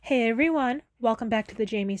Hey everyone, welcome back to the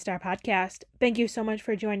Jamie Star Podcast. Thank you so much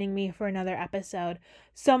for joining me for another episode.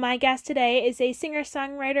 So my guest today is a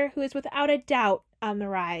singer-songwriter who is without a doubt on the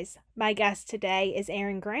rise. My guest today is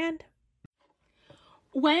Erin Grand.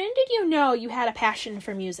 When did you know you had a passion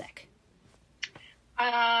for music?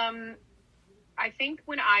 I think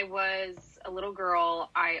when I was a little girl,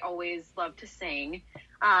 I always loved to sing.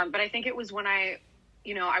 But I think it was when I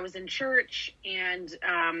was in church and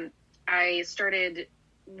I started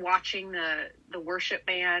watching the worship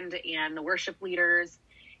band and the worship leaders.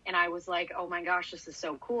 And I was like, oh my gosh, this is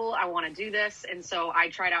so cool. I want to do this. And so I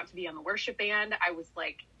tried out to be on the worship band. I was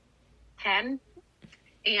like 10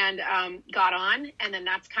 and got on. And then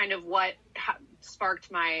that's kind of what sparked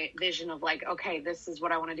my vision of like, okay, this is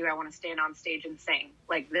what I want to do. I want to stand on stage and sing.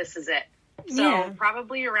 Like, this is it. So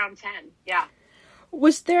Probably around 10. Yeah.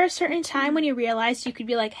 Was there a certain time when you realized you could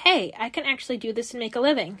be like, hey, I can actually do this and make a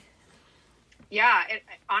living? Yeah.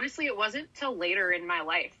 Honestly, it wasn't till later in my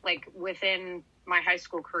life, like within my high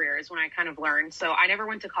school career is when I kind of learned. So I never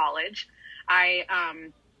went to college.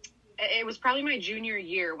 It was probably my junior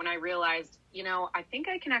year when I realized, I think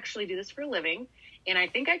I can actually do this for a living. And I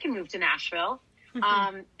think I can move to Nashville.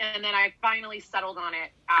 And then I finally settled on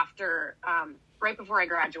it after, right before I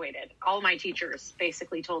graduated. All my teachers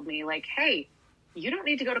basically told me like, hey, you don't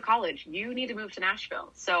need to go to college. You need to move to Nashville.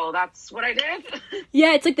 So that's what I did.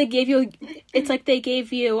 Yeah, it's like they gave you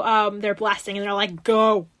their blessing and they're like,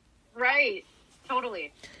 go. Right.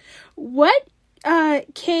 Totally. What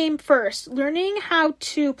came first, learning how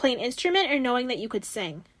to play an instrument or knowing that you could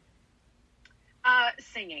sing?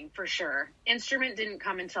 Singing for sure. Instrument didn't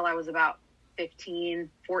come until I was about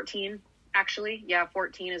 14, actually. Yeah,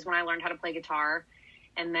 14 is when I learned how to play guitar.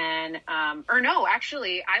 And then, I learned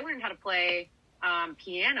how to play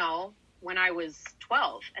piano when I was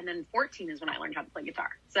 12. And then 14 is when I learned how to play guitar.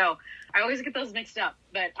 So I always get those mixed up.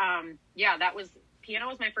 But piano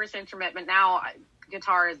was my first instrument. But now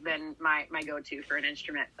guitar has been my go-to for an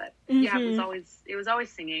instrument. But yeah, it was always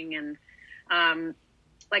singing. And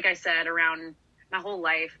like I said, around my whole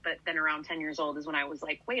life, but then around 10 years old is when I was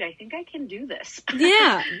like, wait, I think I can do this.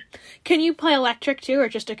 Yeah. Can you play electric too, or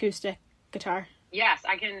just acoustic guitar? Yes,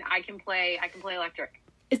 I can play electric.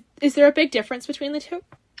 Is there a big difference between the two?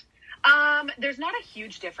 There's not a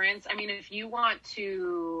huge difference. I mean, if you want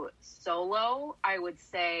to solo, I would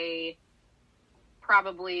say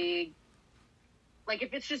probably, like,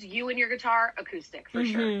 if it's just you and your guitar, acoustic for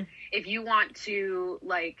sure. If you want to,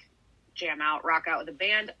 like, jam out, rock out with a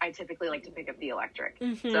band, I typically like to pick up the electric.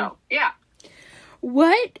 So, yeah.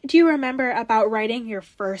 What do you remember about writing your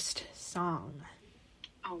first song?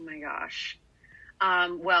 Oh my gosh.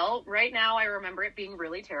 Well, right now I remember it being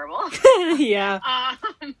really terrible. Yeah.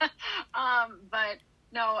 But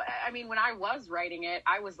no, I mean, when I was writing it,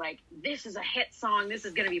 I was like, this is a hit song. This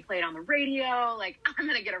is going to be played on the radio. Like, I'm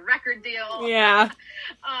going to get a record deal. Yeah.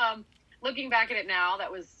 Looking back at it now,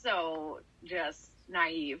 that was so just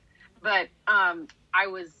naive. But I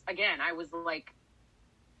was like,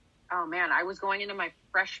 oh man, I was going into my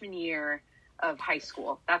freshman year of high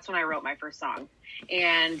school. That's when I wrote my first song.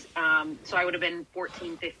 And so I would have been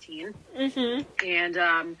 14, 15. And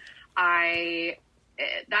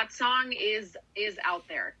that song is out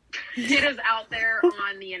there. It is out there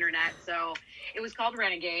on the internet. So it was called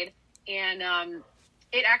Renegade. And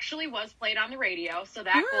it actually was played on the radio. So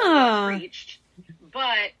that goal was reached.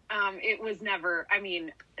 But it was never,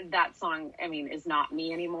 that song, is not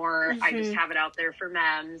me anymore. I just have it out there for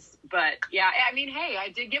memes. But, yeah, hey, I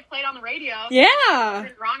did get played on the radio. Yeah.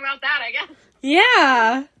 Nothing wrong about that, I guess.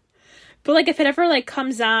 Yeah. But, like, if it ever, like,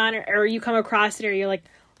 comes on or you come across it or you're like,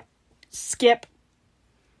 skip.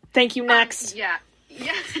 Thank you, next. Yeah,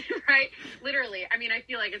 right? Literally. I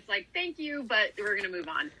feel like it's like, thank you, but we're going to move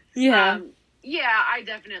on. Yeah. Yeah, I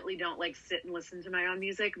definitely don't like sit and listen to my own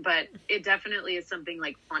music, but it definitely is something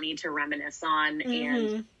like funny to reminisce on.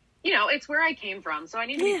 And, it's where I came from. So I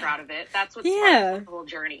need to be proud of it. That's what's the whole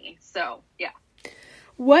journey. So, yeah.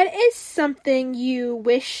 What is something you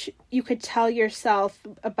wish you could tell yourself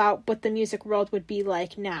about what the music world would be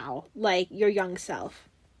like now, like your young self?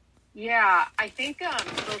 Yeah, I think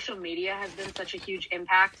social media has been such a huge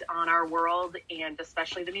impact on our world and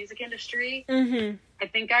especially the music industry. I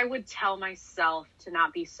think I would tell myself to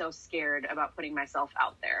not be so scared about putting myself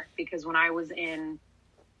out there, because when I was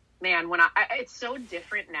it's so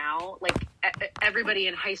different now. Like everybody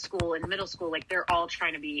in high school and middle school, like they're all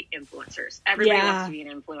trying to be influencers. Everybody wants to be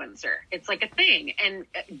an influencer. It's like a thing, and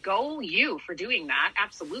go you for doing that.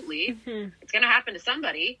 Absolutely. It's going to happen to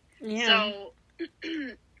somebody. Yeah. So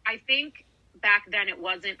I think back then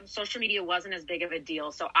social media wasn't as big of a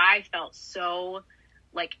deal. So I felt so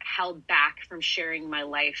like held back from sharing my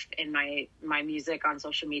life and my music on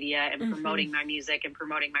social media and promoting my music and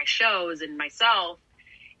promoting my shows and myself.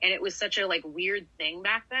 And it was such a like weird thing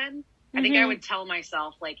back then. I think I would tell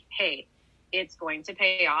myself like, hey, it's going to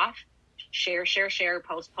pay off. Share,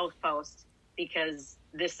 post, because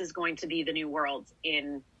this is going to be the new world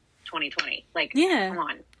in 2020. Like, come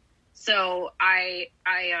on. So I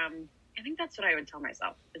think that's what I would tell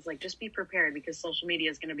myself is like, just be prepared, because social media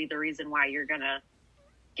is going to be the reason why you're going to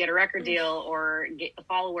get a record deal or get the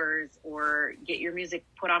followers or get your music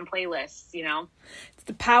put on playlists, you know? It's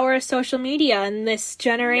the power of social media in this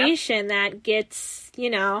generation that gets, you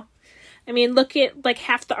know, I mean, look at like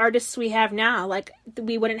half the artists we have now. Like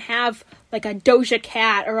we wouldn't have like a Doja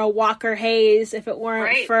Cat or a Walker Hayes if it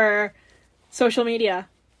weren't for social media.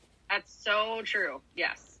 That's so true.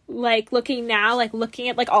 Yes. Like looking at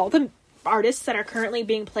like all the artists that are currently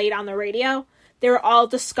being played on the radio, they were all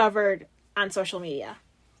discovered on social media.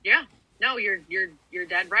 Yeah. No, you're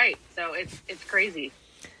dead right. So it's crazy.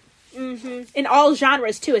 In all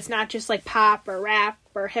genres too. It's not just like pop or rap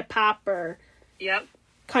or hip hop or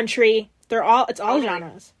country. It's all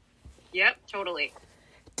genres. Yep, totally.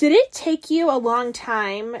 Did it take you a long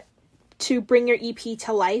time to bring your EP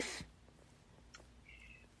to life?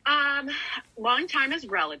 Long time is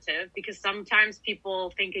relative, because sometimes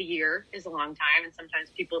people think a year is a long time and sometimes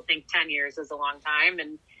people think 10 years is a long time.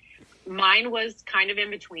 And mine was kind of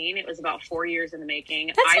in between. It was about 4 years in the making.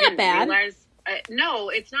 That's not bad. No,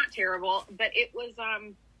 it's not terrible, but it was,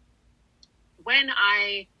 when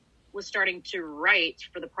I was starting to write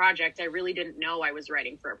for the project, I really didn't know I was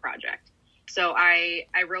writing for a project. So I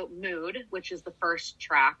wrote Mood, which is the first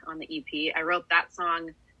track on the EP. I wrote that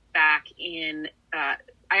song back in, I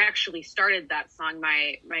actually started that song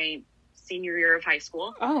my senior year of high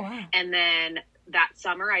school. Oh, wow. And then that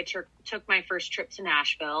summer I took my first trip to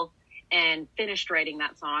Nashville and finished writing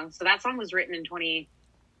that song. So that song was written in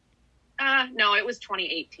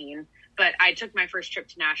 2018. But I took my first trip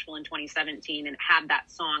to Nashville in 2017 and had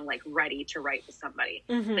that song like ready to write with somebody,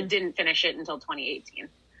 but didn't finish it until 2018.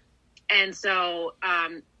 And so,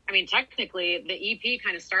 I mean, technically the EP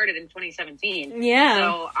kind of started in 2017. Yeah.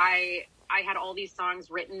 So I had all these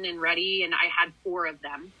songs written and ready, and I had 4 of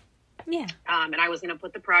them. Yeah. And I was going to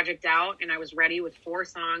put the project out, and I was ready with 4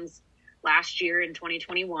 songs last year in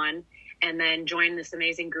 2021, and then joined this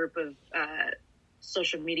amazing group of,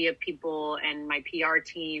 social media people and my PR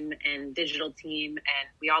team and digital team. And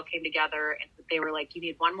we all came together and they were like, you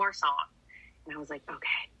need one more song. And I was like,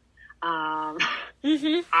 okay.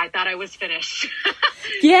 I thought I was finished.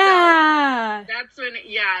 Yeah. So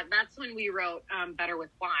that's when we wrote, Better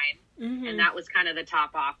with Wine. And that was kind of the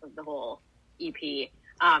top off of the whole EP.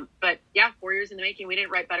 But yeah, 4 years in the making. We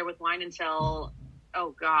didn't write Better with Wine until,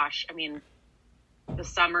 the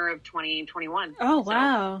summer of 2021. Oh,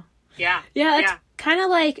 wow. Yeah. Yeah, that's kind of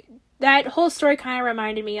like, that whole story kind of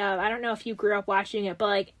reminded me of, I don't know if you grew up watching it, but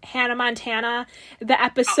like Hannah Montana, the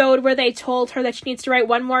episode where they told her that she needs to write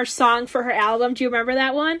one more song for her album. Do you remember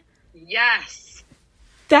that one? Yes.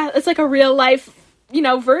 It's like a real life,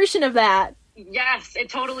 version of that. Yes, it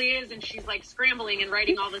totally is. And she's like scrambling and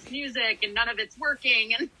writing all this music and none of it's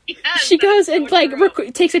working. And she goes and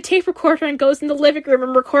takes a tape recorder and goes in the living room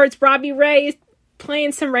and records Robbie Ray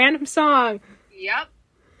playing some random song. Yep.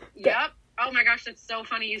 Oh my gosh, that's so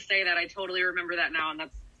funny you say that. I totally remember that now. And that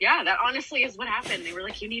honestly is what happened. They were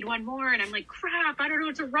like, you need one more. And I'm like, crap, I don't know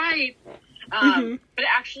what to write. But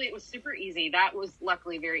actually it was super easy. That was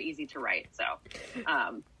luckily very easy to write. So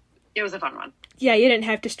it was a fun one. Yeah, you didn't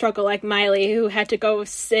have to struggle like Miley, who had to go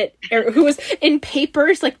who was in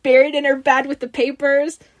papers, like buried in her bed with the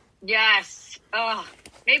papers. Yes. Oh,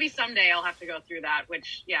 maybe someday I'll have to go through that,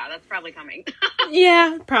 which, yeah, that's probably coming.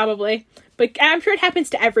 Yeah, probably. But I'm sure it happens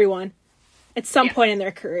to everyone at some point in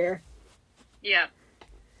their career. Yeah.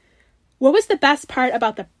 What was the best part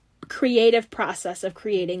about the creative process of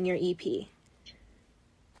creating your EP?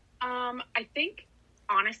 I think,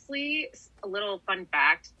 honestly, a little fun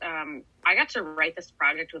fact, I got to write this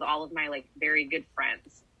project with all of my, like, very good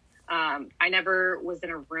friends. I never was in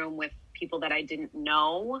a room with people that I didn't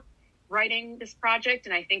know writing this project,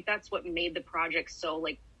 and I think that's what made the project so,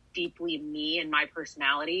 like, deeply me and my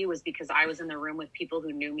personality, was because I was in the room with people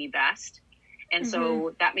who knew me best. And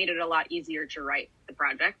so that made it a lot easier to write the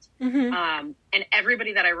project. And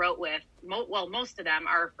everybody that I wrote with, most of them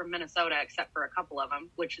are from Minnesota, except for a couple of them,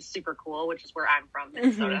 which is super cool, which is where I'm from,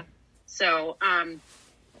 Minnesota. So,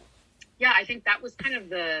 yeah, I think that was kind of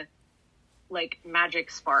the, like,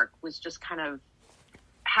 magic spark, was just kind of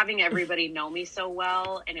having everybody know me so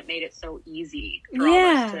well, and it made it so easy for all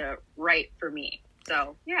of us to write for me.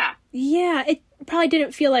 So, yeah. Yeah, it probably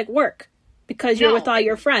didn't feel like work, because you're with all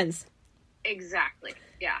your friends. Exactly.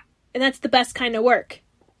 Yeah. And that's the best kind of work.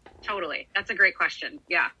 Totally. That's a great question.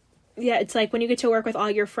 Yeah. Yeah, it's like when you get to work with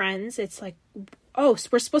all your friends, it's like, oh, so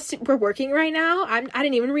we're working right now? I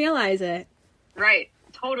didn't even realize it. Right.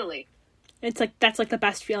 Totally. It's like, that's like the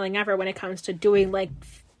best feeling ever when it comes to doing like,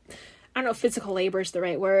 I don't know if physical labor is the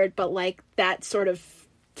right word, but like that sort of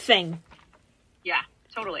thing. Yeah,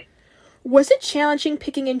 totally. Was it challenging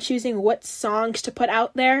picking and choosing what songs to put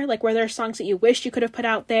out there? Like, were there songs that you wished you could have put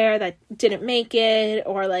out there that didn't make it?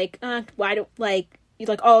 Or like, why do, like, you're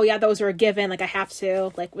like, oh yeah, those were a given, like I have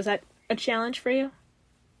to. Like, was that a challenge for you?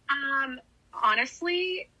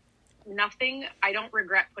 Honestly, nothing. I don't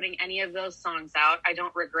regret putting any of those songs out. I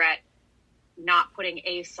don't regret not putting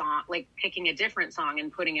a song, like picking a different song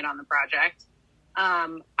and putting it on the project.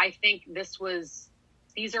 I think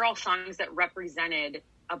these are all songs that represented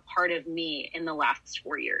a part of me in the last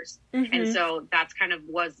 4 years. Mm-hmm. And so that's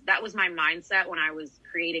that was my mindset when I was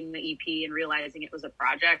creating the EP and realizing it was a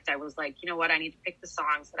project. I was like, you know what, I need to pick the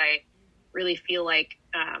songs that I really feel like,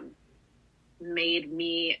 made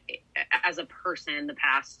me as a person in the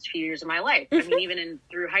past few years of my life. I mean, even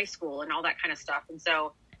through high school and all that kind of stuff. And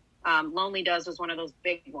so, Lonely Does was one of those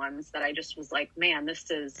big ones that I just was like, man,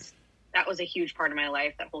 that was a huge part of my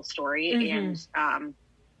life, that whole story. Mm-hmm. And,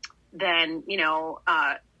 then,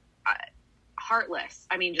 Heartless.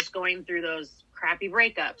 I mean, just going through those crappy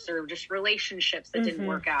breakups or just relationships that didn't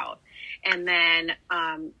work out. And then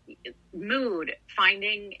Mood,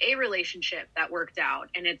 finding a relationship that worked out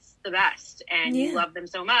and it's the best and you love them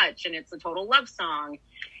so much and it's a total love song.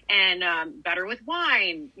 And Better with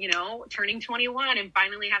Wine, turning 21 and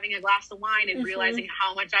finally having a glass of wine and realizing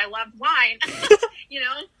how much I loved wine,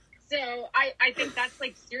 So I think that's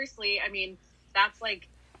like, seriously, I mean, that's like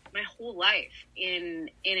my whole life in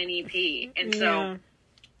an EP. And so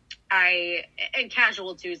and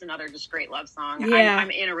Casual too is another just great love song. Yeah. I'm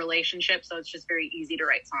in a relationship, so it's just very easy to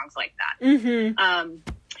write songs like that. Mm-hmm.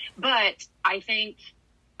 But I think,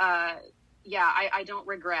 I don't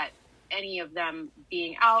regret any of them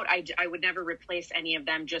being out. I would never replace any of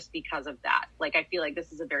them just because of that. Like, I feel like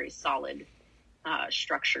this is a very solid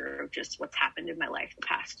structure of just what's happened in my life the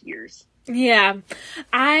past years. Yeah.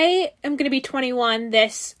 I am going to be 21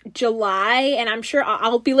 this July, and I'm sure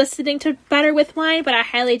I'll be listening to Better with Wine, but I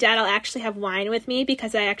highly doubt I'll actually have wine with me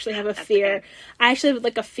because I actually have a fear. Okay. I actually have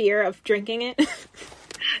like a fear of drinking it.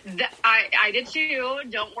 I did too.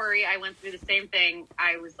 Don't worry. I went through the same thing.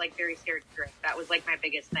 I was like very scared to drink. That was like my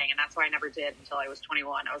biggest thing. And that's why I never did until I was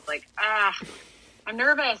 21. I was like, I'm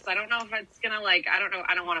nervous. I don't know if it's going to I don't know.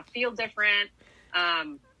 I don't want to feel different.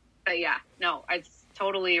 But yeah, no, it's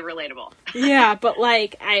totally relatable. Yeah. But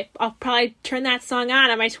like, I'll probably turn that song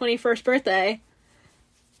on my 21st birthday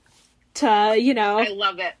to, I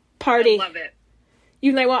love it. Party. I love it.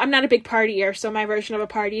 Even though, I'm not a big partier, so my version of a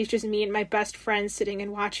party is just me and my best friend sitting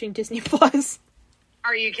and watching Disney Plus.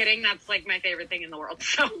 Are you kidding? That's like my favorite thing in the world.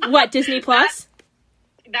 So what, Disney Plus?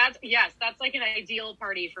 That's like an ideal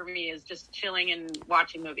party for me, is just chilling and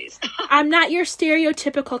watching movies. I'm not your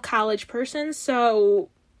stereotypical college person, so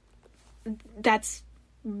that's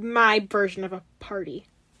my version of a party.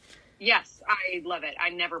 Yes, I love it. I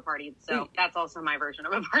never partied, so that's also my version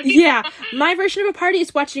of a party. Yeah, my version of a party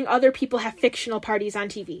is watching other people have fictional parties on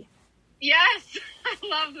TV. Yes, I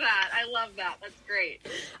love that. That's great.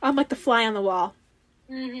 I'm like the fly on the wall.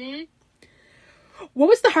 Mm-hmm. What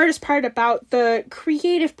was the hardest part about the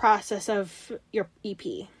creative process of your EP?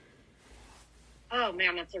 Oh,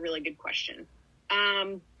 man, that's a really good question.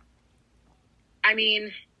 I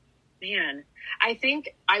mean, man, I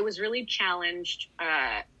think I was really challenged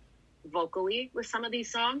vocally with some of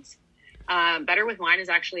these songs. Better with Wine is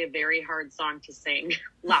actually a very hard song to sing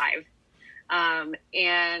live.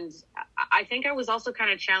 And I think I was also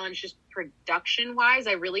kind of challenged just production wise.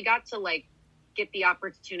 I really got to get the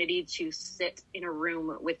opportunity to sit in a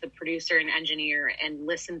room with the producer and engineer and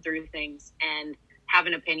listen through things and have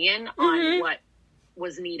an opinion on what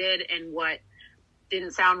was needed and what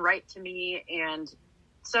didn't sound right to me. And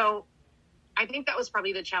so I think that was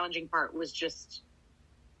probably the challenging part, was just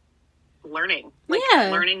learning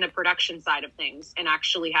the production side of things and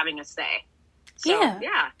actually having a say. So,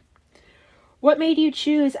 yeah. What made you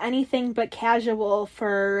choose Anything But Casual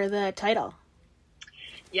for the title?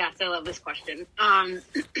 Yes, I love this question.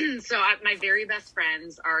 So my very best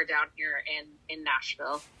friends are down here in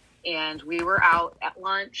Nashville, and we were out at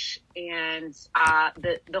lunch, and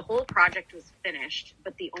the whole project was finished,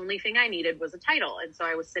 but the only thing I needed was a title. And so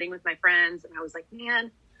I was sitting with my friends, and I was like,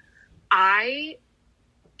 man, I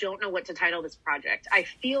don't know what to title this project. I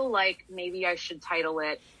feel like maybe I should title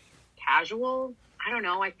it Casual. I don't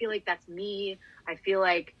know. I feel like that's me. I feel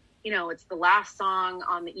like it's the last song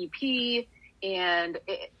on the EP, and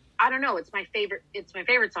I don't know, it's my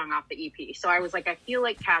favorite song off the EP. So I was like, I feel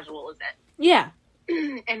like Casual is it. Yeah.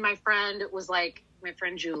 And my friend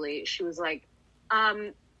Julie, she was like,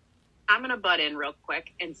 I'm going to butt in real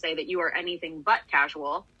quick and say that you are anything but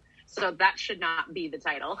casual. So that should not be the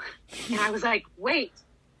title. And I was like, wait,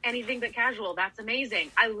 anything but casual. That's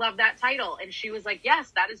amazing. I love that title. And she was like,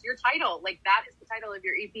 yes, that is your title. Like, that is the title of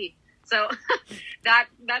your EP. So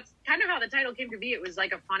that's kind of how the title came to be. It was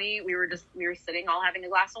like we were sitting all having a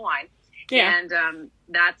glass of wine. Yeah. And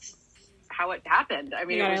that's how it happened. I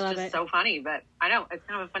mean, it was just so funny, but I know it's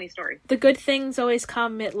kind of a funny story. The good things always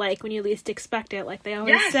come at like when you least expect it, like they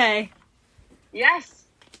always say. Yes.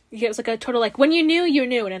 It was like a total, like, when you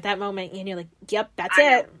knew, and at that moment you knew, like, yep, that's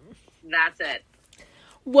it. That's it.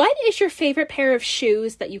 What is your favorite pair of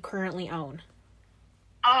shoes that you currently own?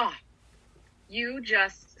 Oh, you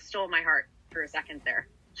just stole my heart for a second there.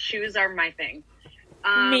 Shoes are my thing.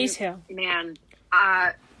 Me too. Man,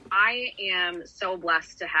 I am so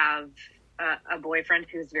blessed to have a boyfriend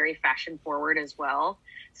who's very fashion forward as well.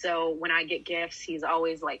 So when I get gifts, he's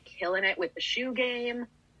always like killing it with the shoe game.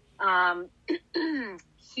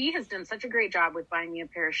 He has done such a great job with buying me a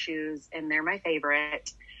pair of shoes, and they're my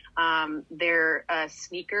favorite. They're a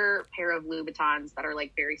sneaker pair of Louboutins that are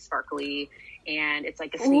like very sparkly, and it's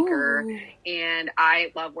like a sneaker. Ooh. And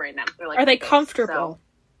I love wearing them. They're like, are they comfortable?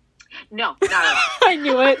 No, not at all. I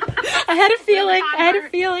knew it. I had a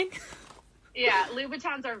feeling. Yeah,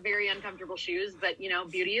 Louboutins are very uncomfortable shoes, but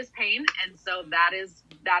beauty is pain, and so that is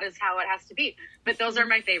how it has to be. But those are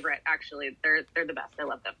my favorite, actually. They're the best. I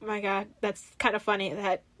love them. Oh my God, that's kind of funny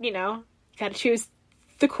that gotta choose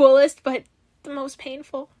the coolest, but the most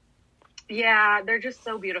painful. Yeah, they're just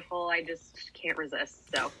so beautiful. I just can't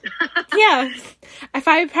resist. So yeah, if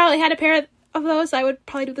I probably had a pair of those, I would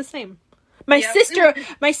probably do the same. My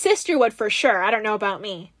sister would for sure. I don't know about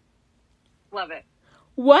me. Love it.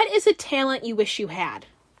 What is a talent you wish you had?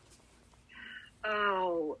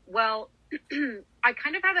 Oh, well, I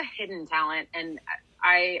kind of have a hidden talent, and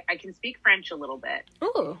I can speak French a little bit.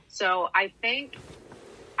 Ooh. So I think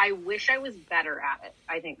I wish I was better at it,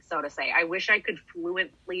 I think so to say. I wish I could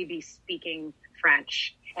fluently be speaking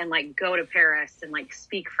French and like go to Paris and like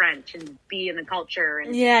speak French and be in the culture.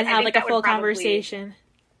 And have like a full conversation.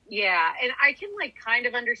 Yeah, and I can like kind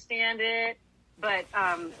of understand it, but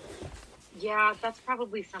yeah, that's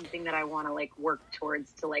probably something that I want to like work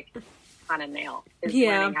towards to like kind of nail is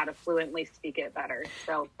learning how to fluently speak it better.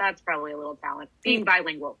 So that's probably a little talent, being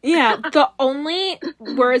bilingual. Yeah, the only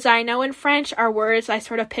words I know in French are words I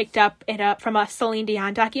sort of picked up from a Celine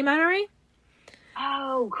Dion documentary.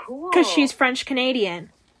 Oh, cool. Because she's French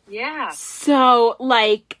Canadian. Yeah. So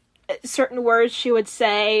like certain words she would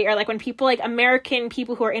say, or like when people, like American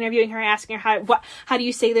people who are interviewing her, asking her how do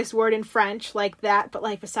you say this word in French, like that. But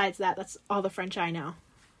like besides that, that's all the French I know.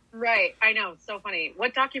 Right, I know. So funny.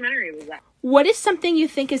 What documentary was that? What is something you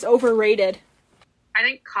think is overrated? I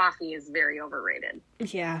think coffee is very overrated.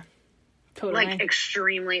 Yeah, totally. Like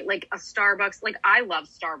extremely, like a Starbucks. Like I love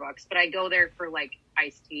Starbucks, but I go there for like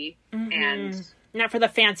iced tea and not for the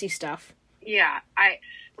fancy stuff. Yeah,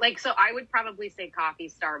 so I would probably say coffee,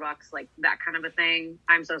 Starbucks, like that kind of a thing.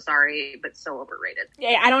 I'm so sorry, but so overrated.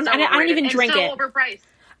 Yeah, I don't even drink it. So overpriced.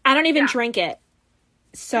 I don't even drink it.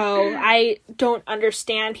 So I don't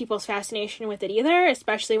understand people's fascination with it either,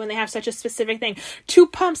 especially when they have such a specific thing. 2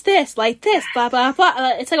 pumps this, like this, blah, blah, blah.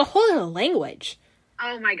 It's like a whole other language.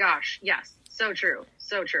 Oh my gosh. Yes. So true.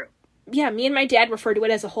 So true. Yeah, me and my dad refer to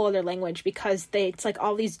it as a whole other language because it's like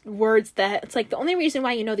all these words that it's like the only reason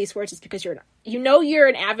why you know these words is because you're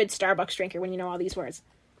an avid Starbucks drinker when you know all these words.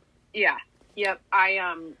 Yeah. Yep. I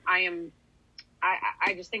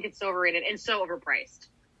just think it's so overrated and so overpriced.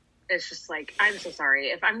 It's just like, I'm so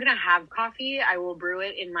sorry. If I'm going to have coffee, I will brew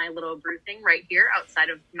it in my little brew thing right here outside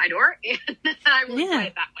of my door. And I will enjoy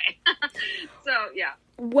it that way. So, yeah.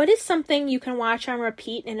 What is something you can watch on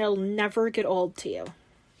repeat and it'll never get old to you?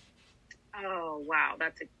 Oh, wow.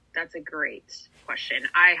 That's a great question.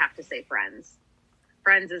 I have to say Friends.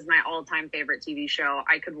 Friends is my all-time favorite TV show.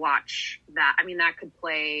 I could watch that. I mean, that could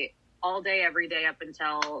play all day, every day up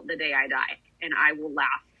until the day I die. And I will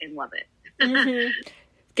laugh and love it. Mm-hmm.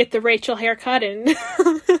 Get the Rachel haircut and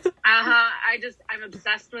I'm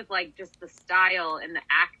obsessed with like just the style and the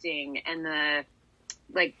acting and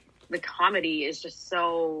the comedy is just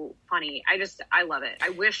so funny. I love it.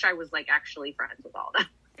 I wish I was like actually friends with all of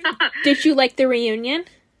them. Did you like the reunion?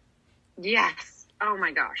 Yes. Oh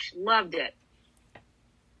my gosh. Loved it.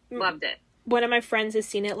 Loved it. One of my friends has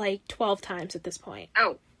seen it like 12 times at this point.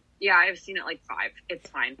 Oh, yeah. I've seen it like 5. It's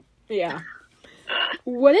fine. Yeah.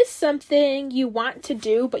 What is something you want to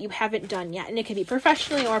do but you haven't done yet? And it can be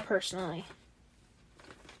professionally or personally.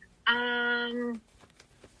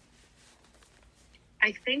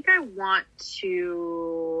 I think I want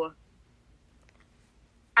to...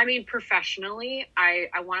 I mean, professionally, I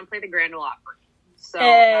want to play the Grand Ole Opry. So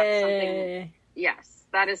that's something... Yes,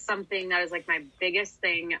 that is something that is like my biggest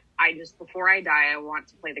thing. Before I die, I want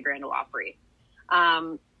to play the Grand Ole Opry.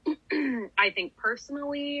 I think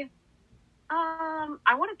personally,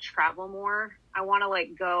 I want to travel more. I want to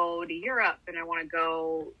like go to Europe, and I want to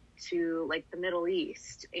go to like the Middle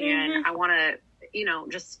East, and I want to,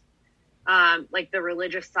 just like the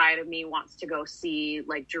religious side of me wants to go see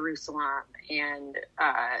like Jerusalem and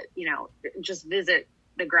just visit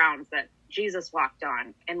the grounds that Jesus walked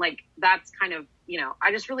on, and like that's kind of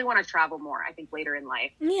I just really want to travel more. I think later in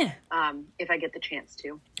life, if I get the chance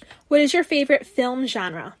to. What is your favorite film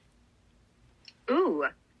genre? Ooh,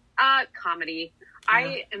 comedy.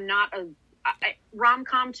 I am not a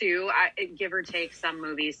rom-com too. Give or take some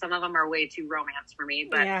movies. Some of them are way too romance for me,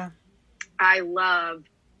 but I love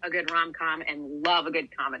a good rom-com and love a good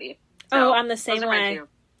comedy. So I'm the same way.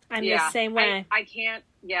 I'm the same way. I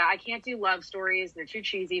can't do love stories. They're too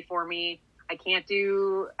cheesy for me. I can't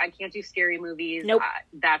do scary movies. Nope.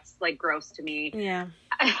 That's like gross to me. Yeah.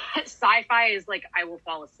 Sci-fi is like I will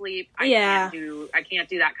fall asleep. I can't do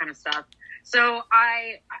that kind of stuff. So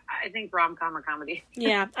I think rom-com or comedy.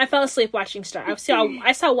 Yeah, I fell asleep watching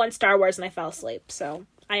I saw one Star Wars and I fell asleep, so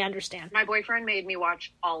I understand. My boyfriend made me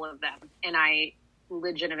watch all of them, and I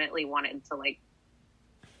legitimately wanted to like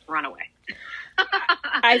run away.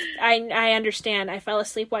 I understand. I fell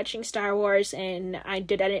asleep watching Star Wars, and I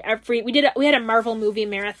did we had a Marvel movie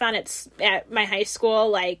marathon at my high school,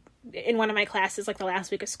 like in one of my classes, like the last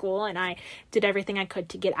week of school, and I did everything I could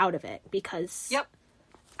to get out of it because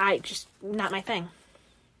not my thing.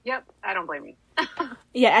 Yep, I don't blame you.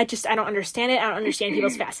 Yeah, I don't understand it. I don't understand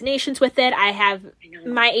people's fascinations with it.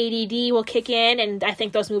 My ADD will kick in, and I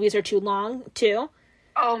think those movies are too long too.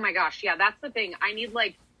 Oh my gosh, yeah, that's the thing. I need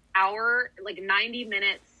like 90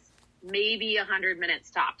 minutes, maybe 100 minutes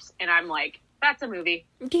tops, and I'm like, that's a movie.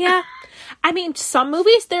 Yeah, I mean, some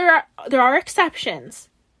movies there are exceptions,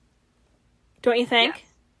 don't you think?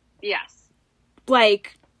 Yes.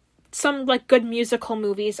 Like some like good musical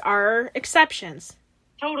movies are exceptions.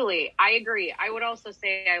 Totally, I agree. I would also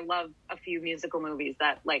say I love a few musical movies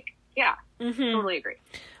that totally agree.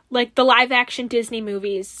 Like the live action Disney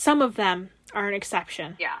movies, some of them are an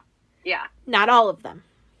exception. Yeah. Not all of them.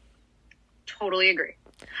 Totally agree.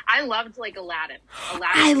 I loved like Aladdin.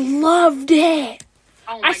 I loved it.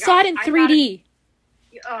 Oh my I saw it in 3D.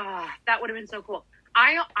 That would have been so cool.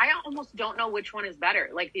 I almost don't know which one is better,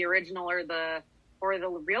 like the original or the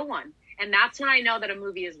real one. And that's when I know that a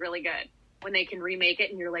movie is really good, when they can remake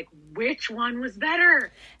it and you're like, which one was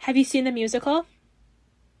better? Have you seen the musical?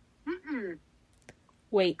 Mm-mm.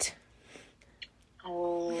 Wait.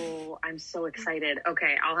 Oh, I'm so excited.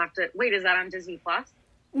 Okay, I'll have to... Wait, is that on Disney Plus?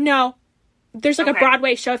 No. There's like a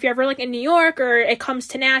Broadway show. If you're ever like in New York or it comes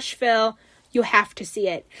to Nashville, you have to see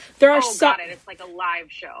it. Got it. It's like a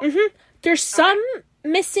live show. Mm-hmm. There's some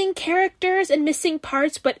missing characters and missing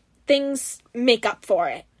parts, but things make up for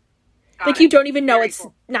it. You don't even know it's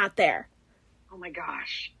not there. Oh my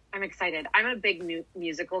gosh. I'm excited. I'm a big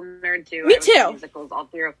musical nerd too. Me I too. Musicals all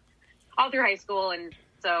through high school, and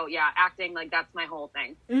so acting, like that's my whole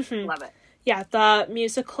thing. Mm-hmm. Love it. Yeah, the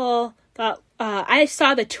musical. I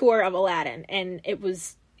saw the tour of Aladdin, and it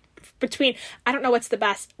was between. I don't know what's the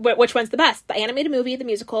best. Which one's the best? The animated movie, the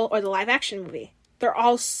musical, or the live action movie? They're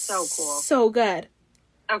all so cool, so good.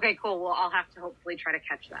 Okay, cool. Well, I'll have to hopefully try to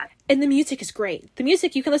catch that. And the music is great. The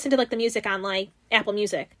music, you can listen to like the music on like Apple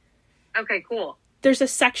Music. Okay, cool. There's a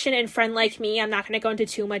section in Friend Like Me. I'm not going to go into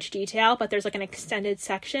too much detail, but there's like an extended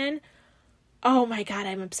section. Oh my God,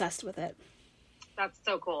 I'm obsessed with it. That's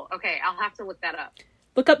so cool. Okay, I'll have to look that up.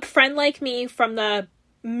 Look up Friend Like Me from the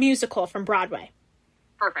musical from Broadway.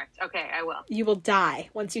 Perfect. Okay, I will. You will die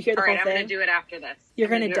once you hear the whole thing. I'm going to do it after this. You're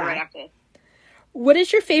going to die. Right after. What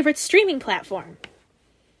is your favorite streaming platform?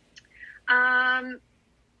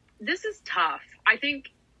 This is tough. I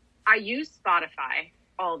think I use Spotify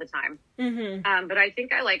all the time. Mm-hmm. But I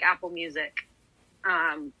think I like Apple Music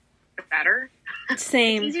better.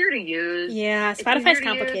 Same. It's easier to use. Yeah, Spotify's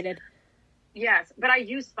complicated. Yes, but I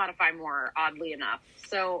use Spotify more, oddly enough.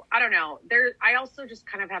 So, I don't know. I also just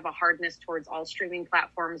kind of have a hardness towards all streaming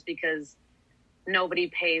platforms because nobody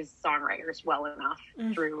pays songwriters well enough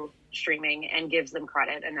through streaming and gives them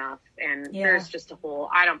credit enough. And there's just a whole,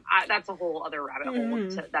 that's a whole other rabbit hole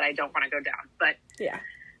that I don't want to go down. But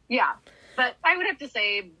yeah. But I would have to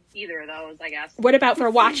say either of those, I guess. What about for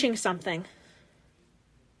watching something?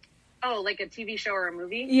 Oh, like a TV show or a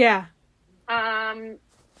movie? Yeah. I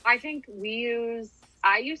think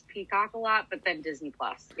I use Peacock a lot, but then Disney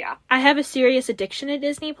Plus. Yeah. I have a serious addiction to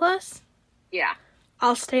Disney Plus. Yeah.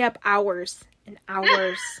 I'll stay up hours and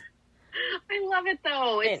hours. I love it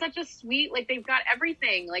though. It's such a sweet, like they've got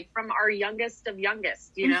everything, like from our youngest of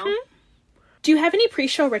youngest, you know? Do you have any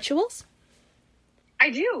pre-show rituals? I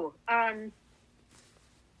do.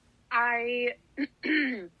 I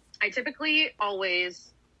typically always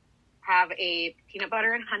have a peanut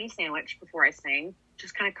butter and honey sandwich before I sing.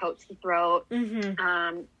 Just kind of coats the throat.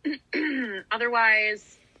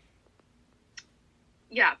 Otherwise,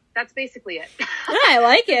 yeah, that's basically it. I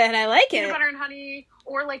like it. Peanut butter and honey,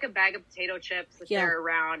 or like a bag of potato chips if they're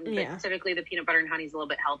around. But typically the peanut butter and honey is a little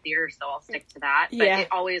bit healthier, so I'll stick to that. But it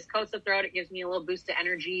always coats the throat. It gives me a little boost of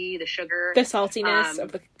energy, the sugar. The saltiness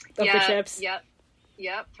of the chips.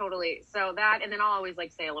 Yep, totally. So that, and then I'll always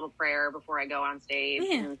like say a little prayer before I go on stage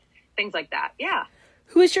and things like that. Yeah.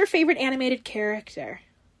 Who is your favorite animated character?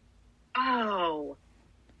 Oh.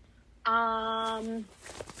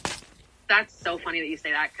 That's so funny that you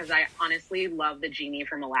say that, because I honestly love the genie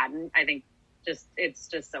from Aladdin. I think it's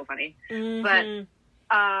just so funny. But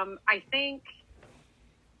I think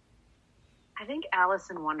Alice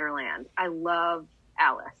in Wonderland. I love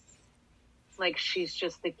Alice. Like, she's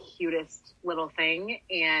just the cutest little thing,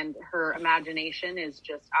 and her imagination is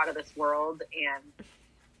just out of this world, and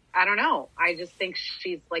I don't know. I just think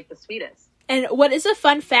she's like the sweetest. And what is a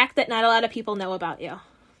fun fact that not a lot of people know about you?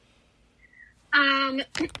 I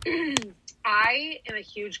am a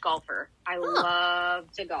huge golfer. I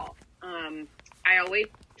love to golf. I always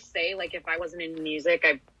say, like, if I wasn't in music,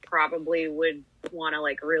 I probably would want to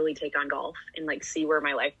like really take on golf and like see where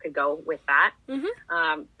my life could go with that.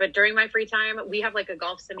 But during my free time, we have like a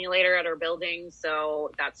golf simulator at our building,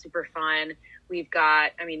 so that's super fun. We've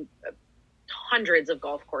got, hundreds of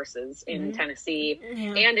golf courses in Tennessee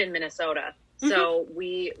and in Minnesota. So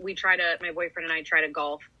we try to, my boyfriend and I try to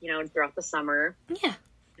golf, throughout the summer. Yeah.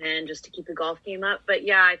 And just to keep the golf game up. But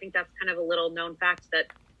yeah, I think that's kind of a little known fact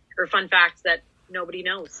or fun fact that nobody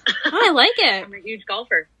knows. I like it. I'm a huge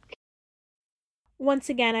golfer. Once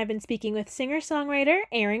again, I've been speaking with singer-songwriter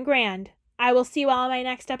Erin Grand. I will see you all in my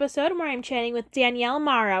next episode, where I'm chatting with Danielle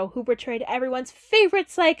Morrow, who portrayed everyone's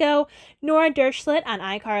favorite psycho, Nora Derschlit, on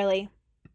iCarly.